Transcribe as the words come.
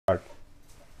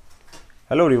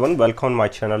Hello everyone, welcome on my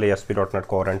channel ASP.NET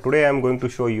Core, and today I am going to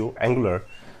show you Angular.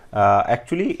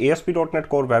 Actually, ASP.NET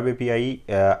Core Web API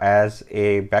as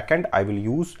a backend I will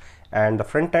use, and the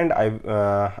front end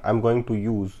I'm going to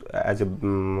use as a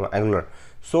Angular.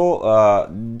 So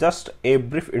just a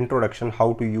brief introduction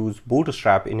how to use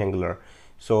Bootstrap in Angular.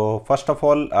 So first of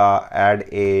all, add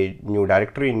a new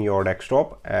directory in your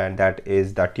desktop, and that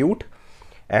is the tut.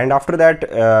 And after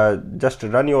that, just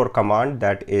run your command,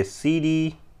 that is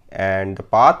cd and the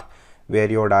path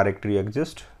where your directory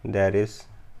exists, there is.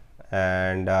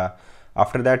 And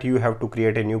after that, you have to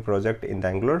create a new project in the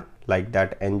Angular, like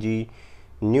that ng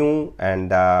new and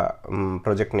the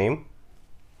project name.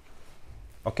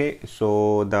 Okay,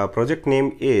 so the project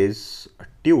name is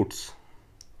tuts.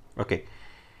 Okay,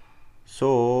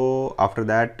 so after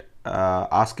that,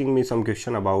 asking me some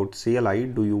question about CLI.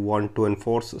 Do you want to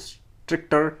enforce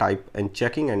stricter type and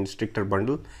checking and stricter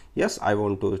bundle? Yes, I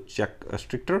want to check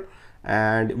stricter.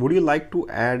 And would you like to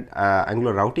add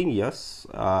Angular routing? Yes.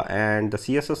 And the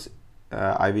CSS,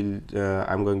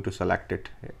 I'm going to select it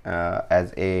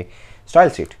as a style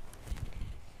sheet.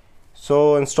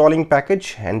 So installing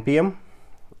package npm,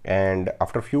 and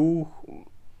after few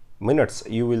minutes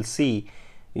you will see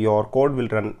your code will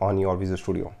run on your Visual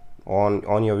Studio,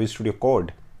 on your Visual Studio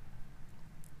code.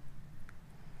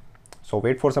 So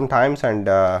wait for some times, and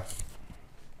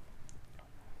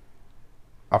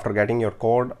after getting your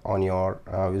code on your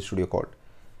Visual Studio code.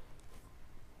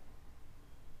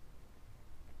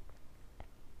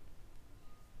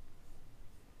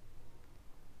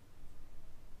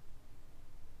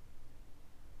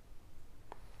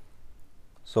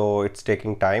 So it's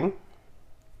taking time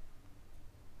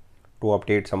to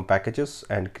update some packages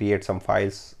and create some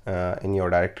files in your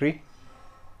directory.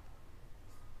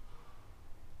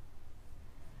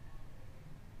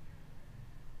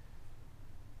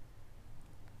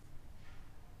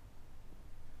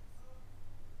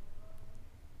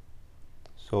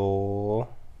 So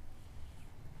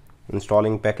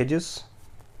installing packages.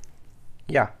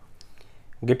 Yeah,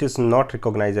 git is not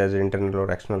recognized as an internal or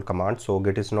external command, so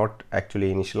git is not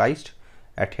actually initialized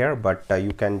at here, but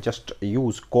you can just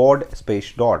use code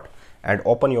space dot and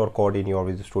open your code in your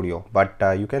Visual Studio. But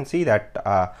you can see that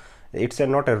it's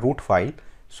not a root file.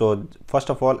 So first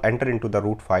of all, enter into the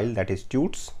root file, that is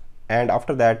tuts, and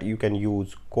after that you can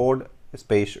use code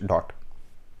space dot.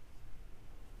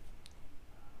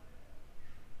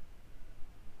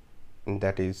 And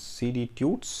that is cd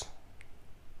tuts,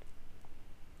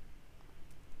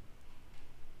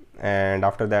 and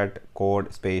after that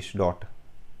code space dot,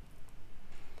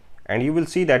 and you will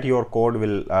see that your code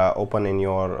will open in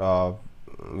your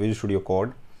Visual Studio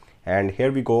code. And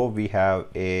here we go, we have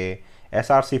a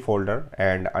src folder,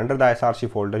 and under the src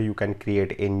folder you can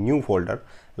create a new folder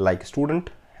like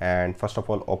student. And first of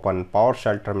all, open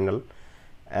PowerShell terminal,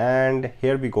 and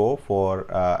here we go for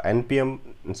npm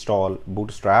install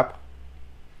bootstrap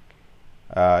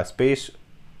space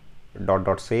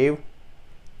dot save.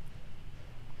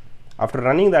 After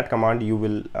running that command, you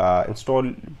will install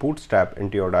bootstrap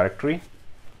into your directory.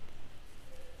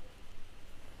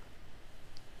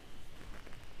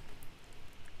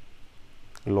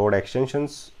 Load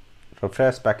extensions,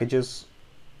 refresh packages.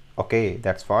 Okay,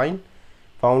 that's fine.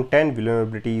 Found 10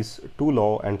 vulnerabilities, 2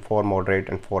 low and 4 moderate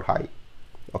and 4 high.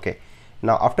 Okay,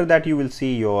 now after that you will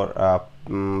see your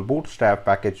bootstrap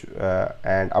package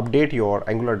and update your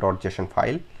angular.json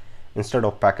file instead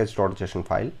of package.json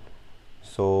file.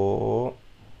 So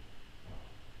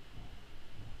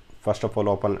first of all,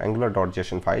 open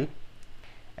angular.json file,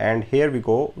 and here we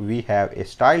go, we have a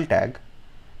style tag,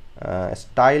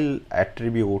 style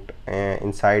attribute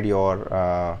inside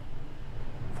your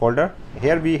folder.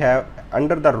 Here we have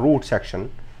under the root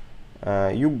section,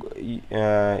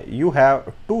 you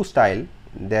have two style.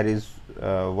 There is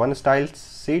one style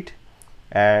sheet,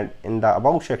 and in the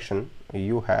above section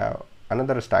you have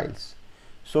another styles.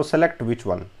 So select which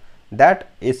one. That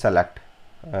is select,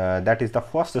 that is the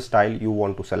first style you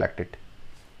want to select it.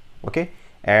 Okay,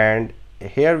 and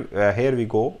here we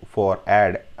go for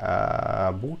add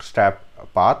bootstrap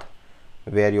path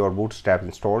where your bootstrap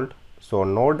installed. So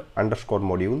node underscore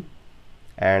module,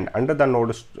 and under the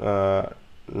node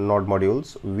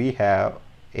modules we have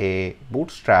a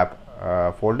bootstrap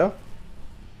folder.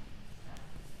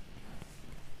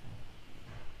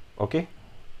 Okay,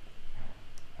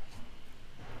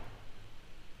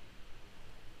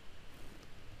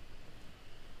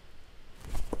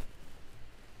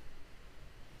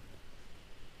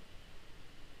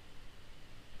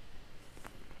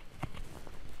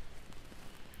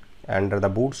 under the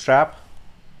bootstrap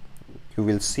you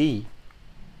will see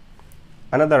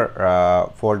another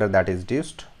folder, that is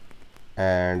dist.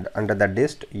 and under the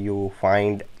dist you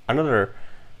find another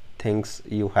things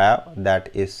you have, that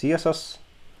is CSS,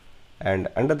 and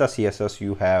under the CSS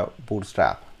you have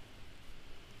Bootstrap.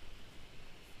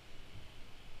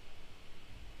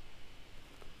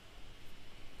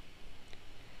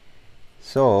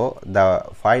 So the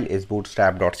file is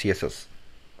bootstrap.css.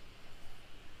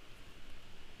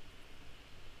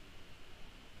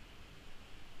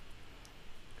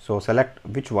 So select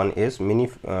which one is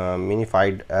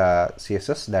minified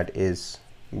CSS, that is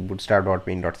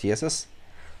bootstrap.main.css.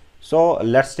 So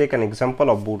let's take an example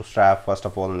of Bootstrap. First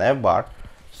of all, navbar.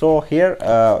 So here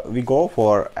we go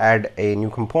for add a new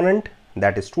component,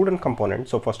 that is student component.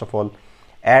 So first of all,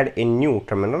 add a new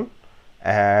terminal,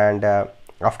 and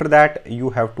after that you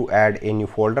have to add a new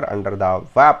folder under the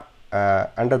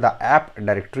under the app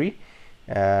directory.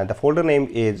 The folder name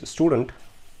is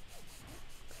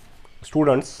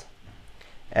students,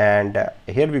 and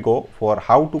here we go for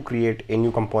how to create a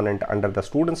new component under the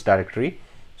students directory.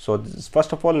 So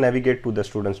first of all, navigate to the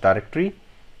students directory,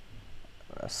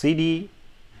 cd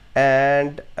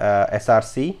and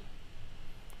src,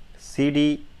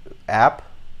 cd app,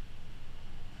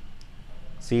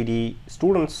 cd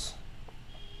students.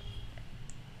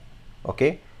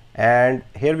 Okay, and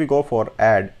here we go for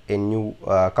add a new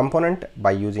component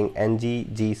by using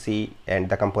ng-gc and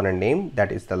the component name,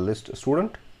 that is the list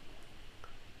student.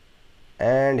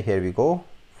 And here we go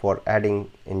for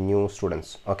adding a new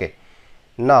students. Okay,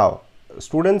 now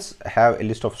students have a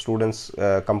list of students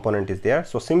component is there.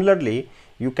 So similarly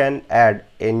you can add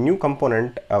a new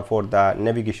component for the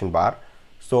navigation bar.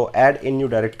 So add a new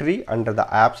directory under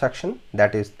the app section,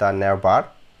 that is the navbar,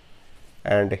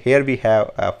 and here we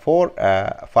have 4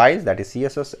 files, that is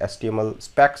CSS, HTML,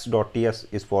 specs.ts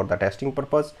is for the testing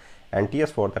purpose, and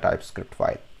ts for the TypeScript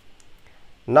file.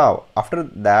 Now after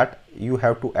that you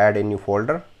have to add a new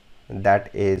folder,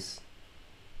 that is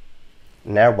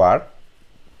navbar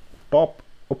top,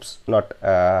 oops, not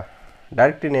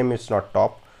directory name is not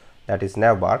top, that is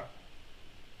navbar,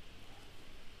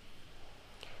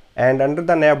 and under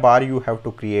the navbar you have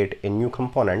to create a new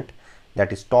component,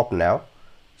 that is top nav.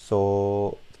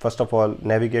 So first of all,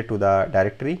 navigate to the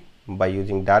directory by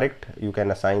using direct. You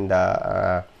can assign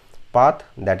the path,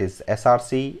 that is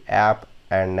src, app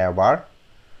and navbar,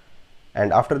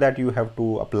 and after that you have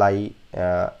to apply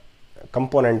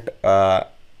component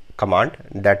command,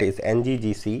 that is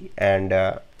ng-gc, and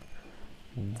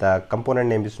the component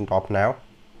name is top nav,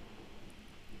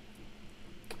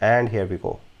 and here we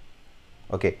go.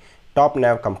 Okay, top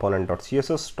nav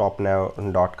component.css, top nav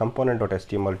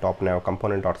component.html, top nav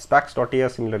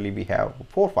component.specs.ts. Similarly we have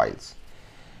 4 files.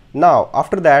 Now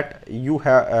after that you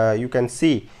have you can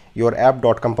see your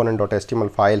app.component.html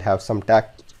file have some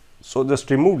text, so just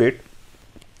remove it,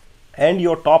 and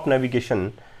your top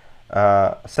navigation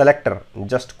selector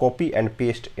just copy and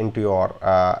paste into your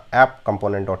app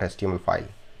component.html file,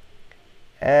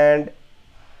 and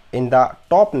in the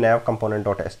top nav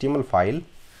component.html file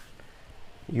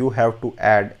you have to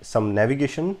add some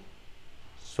navigation.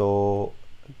 So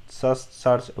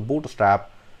search bootstrap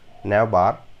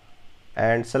navbar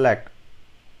and select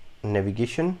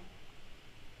navigation,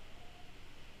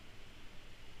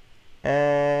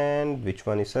 and which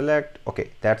one is select.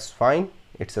 Okay, that's fine,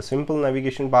 it's a simple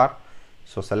navigation bar,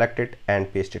 so select it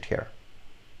and paste it here.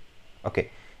 Okay,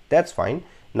 that's fine.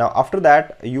 Now after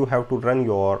that you have to run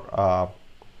your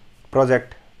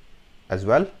project as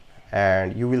well,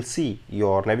 and you will see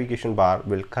your navigation bar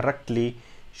will correctly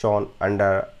shown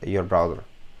under your browser.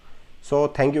 So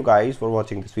thank you guys for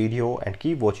watching this video, and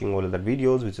keep watching all other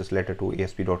videos which is related to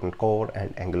ASP.NET Core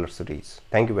and Angular series.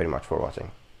 Thank you very much for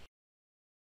watching.